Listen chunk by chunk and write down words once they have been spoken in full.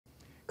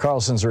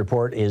Carlson's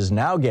report is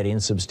now getting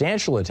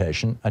substantial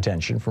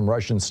attention from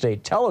Russian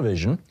state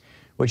television,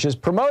 which is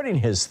promoting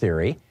his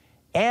theory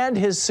and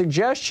his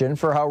suggestion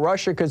for how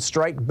Russia could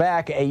strike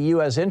back at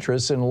U.S.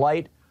 interests in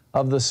light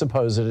of the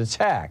supposed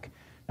attack.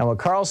 Now, what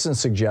Carlson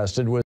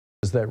suggested was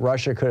that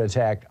Russia could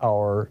attack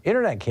our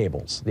internet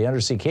cables, the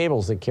undersea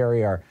cables that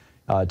carry our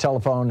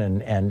telephone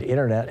and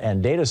internet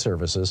and data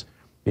services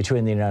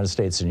between the United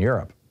States and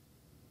Europe.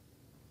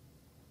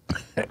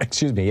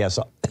 Excuse me, yes,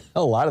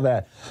 a lot of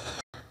that,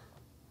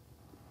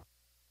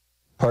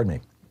 pardon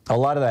me, a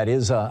lot of that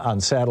is on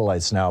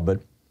satellites now,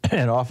 but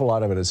an awful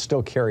lot of it is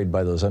still carried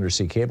by those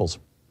undersea cables.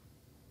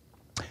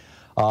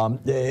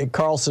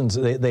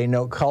 They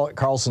note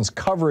Carlson's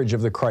coverage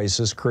of the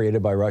crisis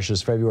created by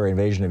Russia's February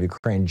invasion of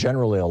Ukraine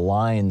generally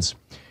aligns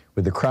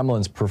with the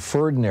Kremlin's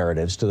preferred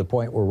narratives to the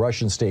point where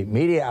Russian state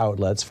media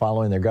outlets,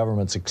 following their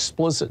government's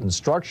explicit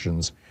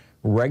instructions,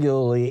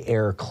 regularly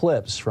air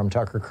clips from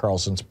Tucker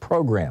Carlson's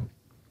program.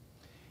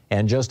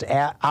 And just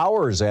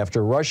hours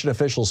after Russian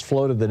officials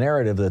floated the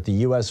narrative that the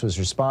U.S. was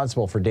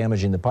responsible for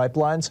damaging the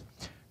pipelines,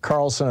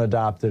 Carlson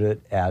adopted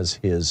it as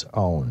his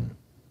own.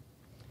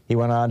 He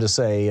went on to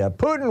say,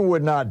 Putin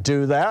would not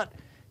do that.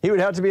 He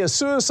would have to be a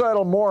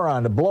suicidal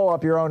moron to blow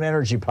up your own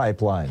energy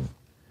pipeline.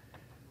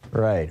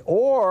 Right.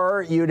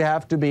 Or you'd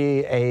have to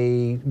be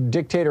a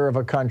dictator of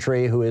a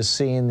country who is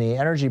seeing the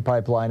energy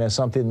pipeline as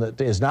something that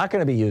is not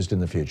going to be used in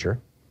the future.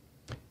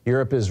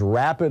 Europe is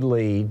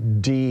rapidly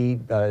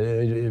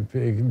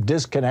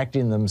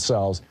disconnecting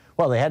themselves.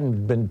 Well, they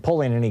hadn't been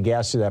pulling any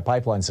gas through that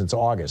pipeline since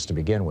August to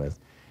begin with.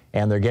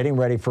 And they're getting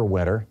ready for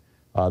winter.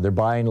 They're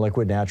buying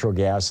liquid natural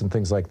gas and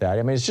things like that.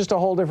 I mean, it's just a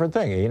whole different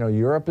thing. You know,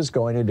 Europe is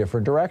going a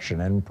different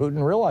direction, and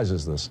Putin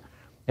realizes this.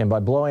 And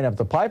by blowing up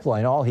the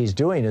pipeline, all he's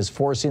doing is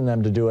forcing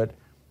them to do it,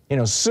 you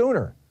know,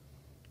 sooner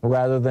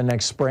rather than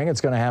next spring.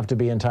 It's going to have to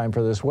be in time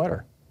for this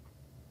winter.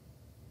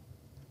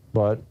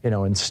 But, you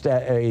know,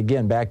 instead,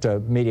 again, back to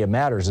Media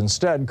Matters,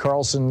 instead,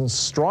 Carlson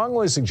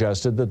strongly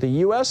suggested that the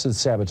U.S. had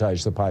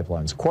sabotaged the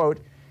pipelines. Quote,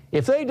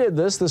 if they did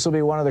this, this will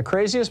be one of the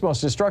craziest, most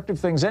destructive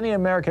things any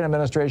American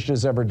administration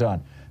has ever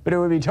done. But it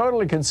would be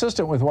totally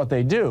consistent with what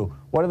they do.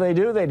 What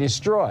do? They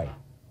destroy.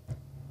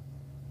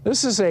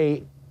 This is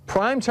a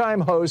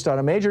primetime host on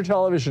a major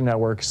television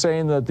network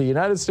saying that the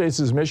United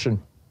States'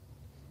 mission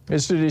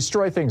is to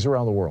destroy things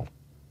around the world.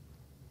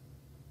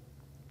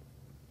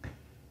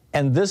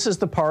 And this is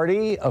the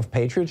party of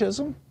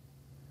patriotism?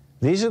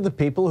 These are the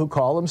people who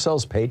call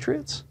themselves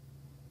patriots?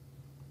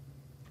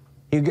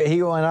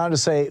 He went on to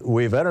say,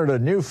 we've entered a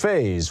new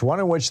phase, one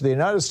in which the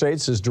United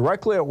States is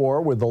directly at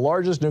war with the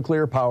largest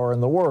nuclear power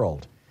in the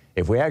world.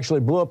 If we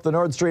actually blew up the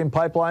Nord Stream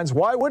pipelines,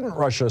 why wouldn't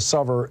Russia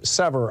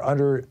sever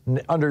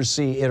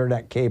undersea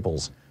internet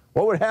cables?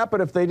 What would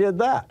happen if they did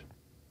that?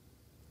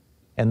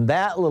 And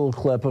that little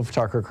clip of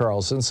Tucker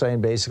Carlson saying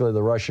basically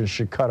the Russians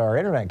should cut our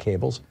internet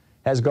cables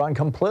has gone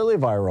completely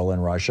viral in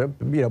Russia,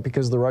 you know,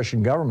 because the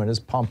Russian government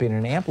is pumping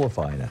and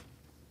amplifying it.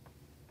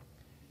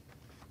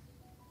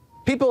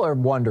 People are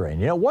wondering,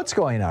 you know, what's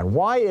going on?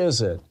 Why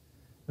is it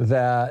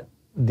that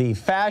the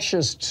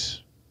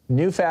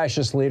new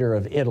fascist leader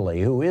of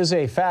Italy, who is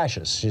a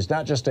fascist, she's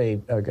not just a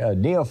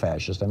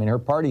neo-fascist, I mean, her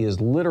party is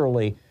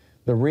literally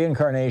the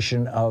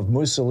reincarnation of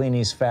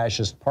Mussolini's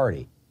fascist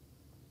party,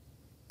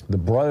 the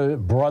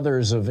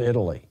Brothers of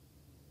Italy.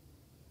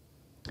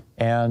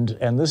 And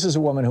this is a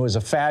woman who was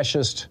a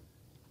fascist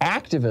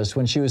activist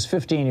when she was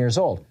 15 years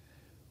old.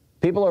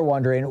 People are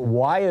wondering,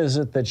 why is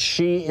it that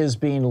she is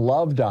being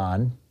loved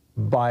on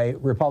by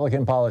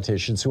Republican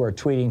politicians who are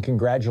tweeting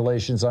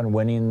congratulations on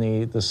winning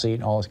the seat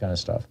and all this kind of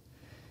stuff?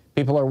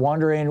 People are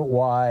wondering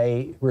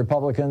why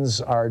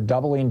Republicans are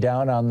doubling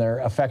down on their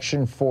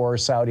affection for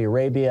Saudi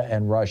Arabia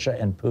and Russia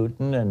and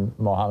Putin and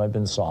Mohammed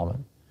bin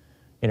Salman,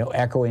 you know,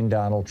 echoing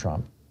Donald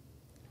Trump.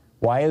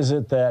 Why is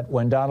it that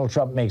when Donald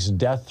Trump makes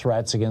death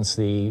threats against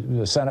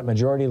the Senate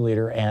Majority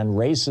Leader and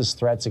racist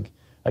threats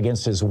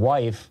against his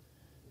wife,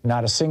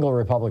 not a single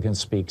Republican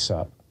speaks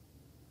up?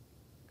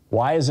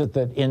 Why is it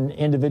that in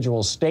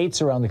individual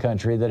states around the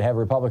country that have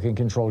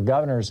Republican-controlled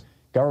governments,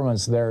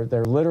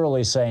 they're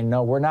literally saying,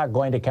 no, we're not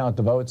going to count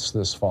the votes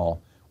this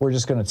fall. We're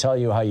just going to tell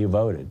you how you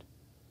voted.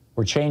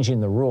 We're changing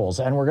the rules,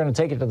 and we're going to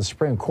take it to the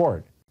Supreme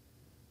Court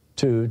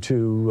to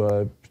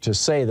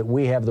say that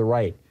we have the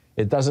right.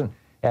 It doesn't,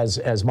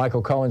 as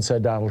Michael Cohen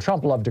said, Donald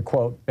Trump loved to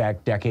quote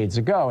back decades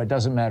ago, it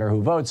doesn't matter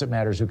who votes, it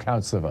matters who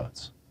counts the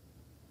votes.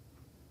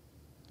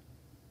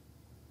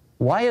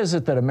 Why is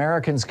it that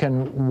Americans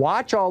can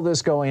watch all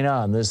this going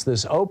on,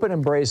 this open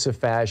embrace of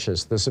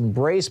fascists, this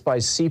embrace by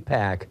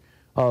CPAC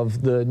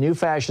of the new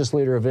fascist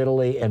leader of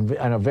Italy and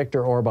of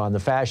Viktor Orban, the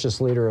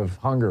fascist leader of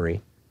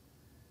Hungary,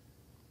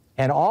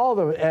 and at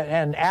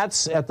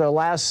the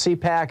last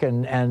CPAC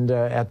and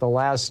at the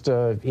last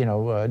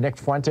Nick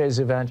Fuentes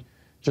event,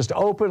 just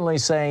openly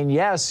saying,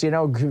 yes, you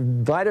know,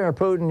 Vladimir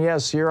Putin,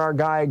 yes, you're our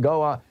guy,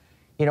 go on.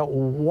 You know,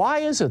 why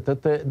is it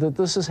that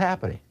this is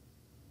happening?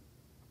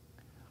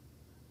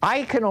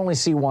 I can only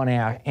see one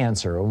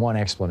answer or one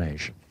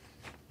explanation.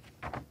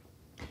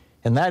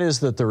 And that is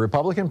that the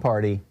Republican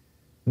Party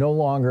no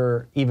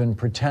longer even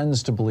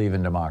pretends to believe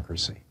in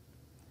democracy.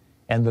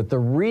 And that the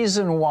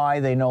reason why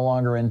they no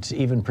longer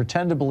even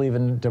pretend to believe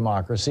in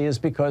democracy is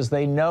because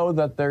they know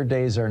that their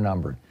days are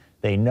numbered.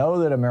 They know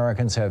that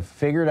Americans have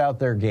figured out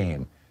their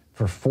game.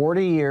 For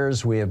 40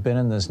 years, we have been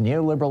in this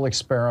neoliberal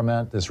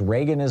experiment, this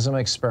Reaganism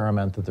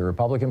experiment that the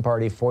Republican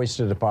Party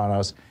foisted upon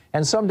us,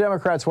 and some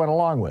Democrats went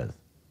along with.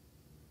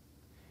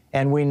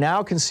 And we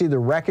now can see the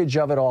wreckage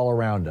of it all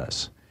around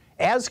us,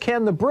 as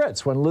can the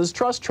Brits when Liz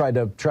Truss tried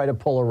to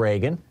pull a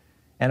Reagan,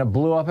 and it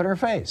blew up in her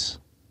face.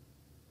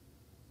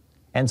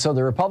 And so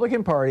the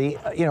Republican Party,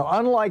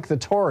 unlike the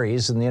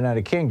Tories in the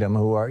United Kingdom,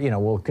 who are,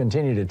 will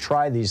continue to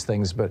try these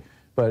things, but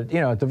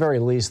at the very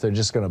least, they're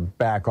just going to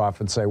back off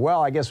and say,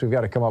 well, I guess we've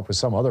got to come up with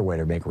some other way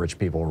to make rich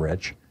people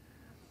rich.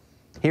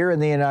 Here in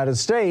the United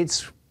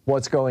States,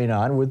 what's going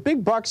on with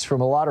big bucks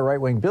from a lot of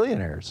right-wing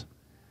billionaires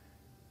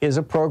is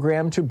a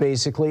program to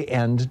basically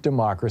end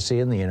democracy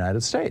in the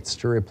United States,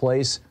 to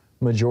replace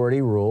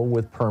majority rule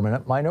with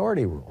permanent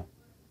minority rule.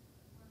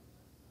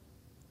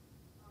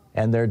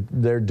 And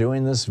they're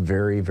doing this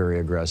very, very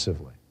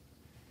aggressively.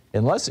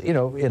 Unless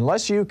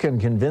you can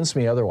convince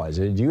me otherwise.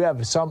 Do you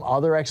have some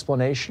other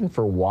explanation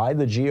for why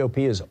the GOP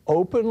is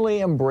openly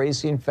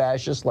embracing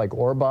fascists like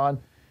Orban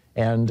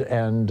and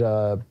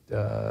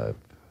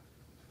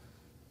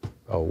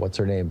what's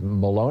her name?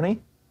 Meloni?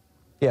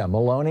 Yeah,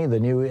 Meloni, the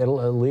new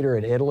leader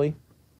in Italy.